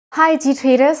Hi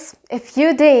G-Traders! A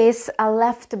few days are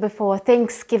left before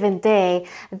Thanksgiving Day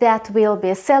that will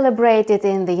be celebrated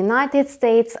in the United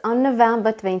States on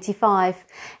November 25.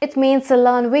 It means a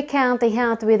long weekend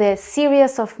ahead with a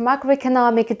series of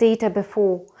macroeconomic data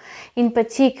before. In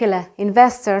particular,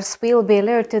 investors will be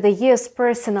alert to the US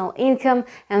personal income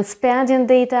and spending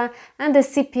data and the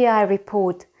CPI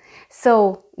report.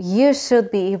 So, you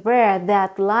should be aware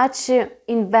that large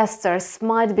investors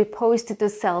might be poised to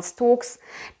sell stocks.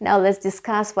 Now let's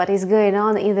discuss what is going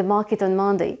on in the market on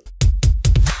Monday.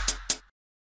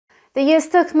 The US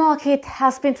stock market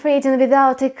has been trading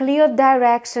without a clear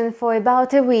direction for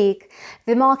about a week.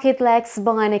 The market lacks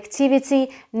buying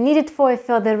activity needed for a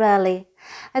further rally.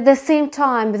 At the same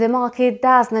time, the market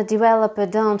does not develop a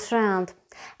downtrend.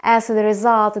 As a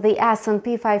result, the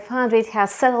S&P500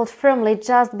 has settled firmly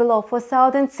just below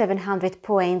 4,700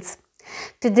 points.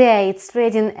 Today, it's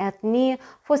trading at near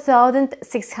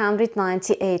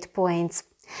 4,698 points.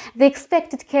 The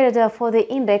expected corridor for the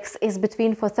index is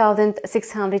between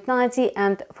 4,690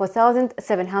 and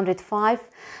 4,705.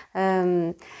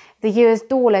 The US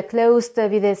dollar closed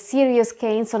with a serious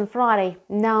gains on Friday.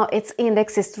 Now its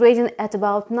index is trading at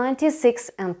about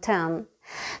 96.10.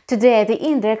 Today, the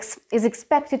index is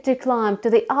expected to climb to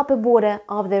the upper border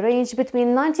of the range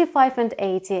between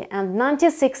 95.80 and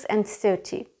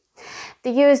 96.30.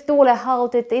 The US dollar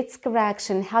halted its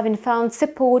correction, having found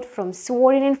support from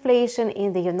soaring inflation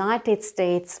in the United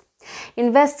States.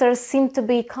 Investors seem to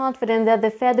be confident that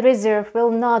the Federal Reserve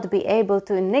will not be able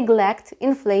to neglect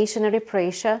inflationary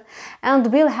pressure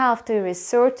and will have to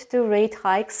resort to rate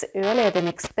hikes earlier than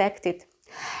expected.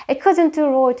 According to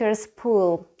Reuters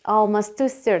poll, almost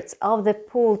two-thirds of the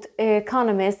polled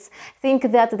economists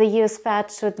think that the US Fed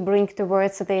should bring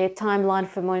towards the timeline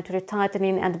for monetary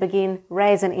tightening and begin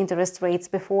raising interest rates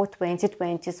before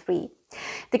 2023.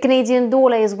 The Canadian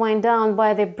dollar is weighed down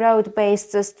by the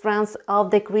broad-based strength of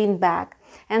the greenback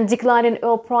and declining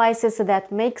oil prices that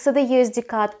makes the USD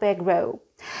CAD pair grow.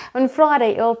 On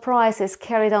Friday, oil prices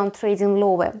carried on trading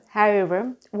lower.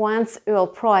 However, once oil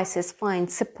prices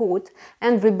find support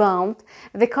and rebound,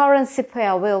 the currency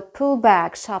pair will pull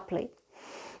back sharply.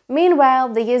 Meanwhile,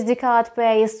 the USD CAD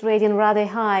pair is trading rather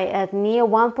high at near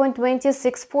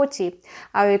 1.2640.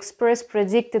 Our experts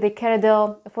predict the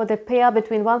corridor for the pair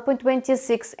between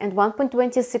 1.26 and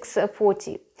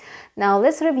 1.2640. Now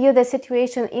let's review the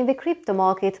situation in the crypto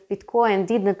market. Bitcoin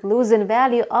did not lose in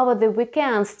value over the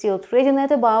weekend, still trading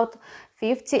at about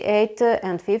 $58,000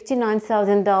 and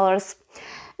 $59,000.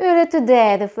 Earlier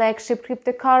today, the flagship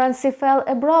cryptocurrency fell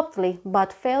abruptly,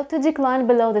 but failed to decline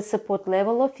below the support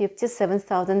level of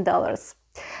 $57,000.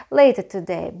 Later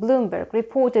today, Bloomberg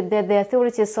reported that the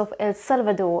authorities of El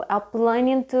Salvador are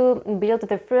planning to build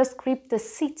the first crypto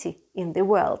city in the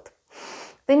world.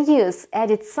 The news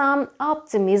added some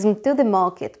optimism to the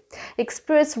market.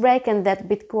 Experts reckon that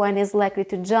Bitcoin is likely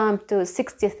to jump to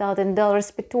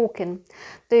 $60,000 per token.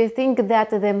 Do you think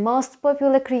that the most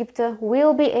popular crypto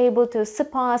will be able to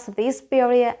surpass this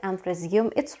barrier and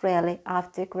resume its rally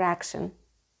after correction?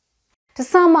 To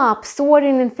sum up,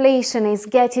 soaring inflation is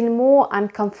getting more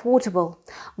uncomfortable,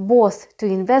 both to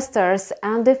investors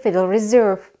and the Federal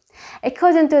Reserve.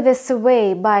 According to the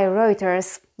survey by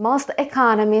Reuters, most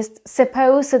economists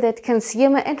suppose that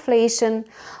consumer inflation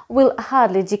will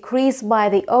hardly decrease by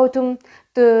the autumn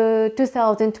to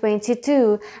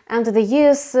 2022, and the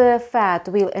US Fed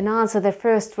will announce the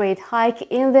first rate hike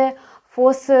in the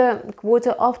fourth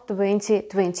quarter of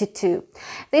 2022.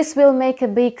 This will make a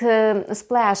big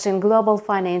splash in global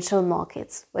financial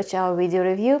markets. Watch our video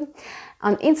review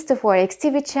on InstaForex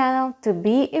TV channel to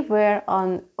be aware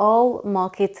on all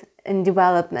market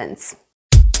developments.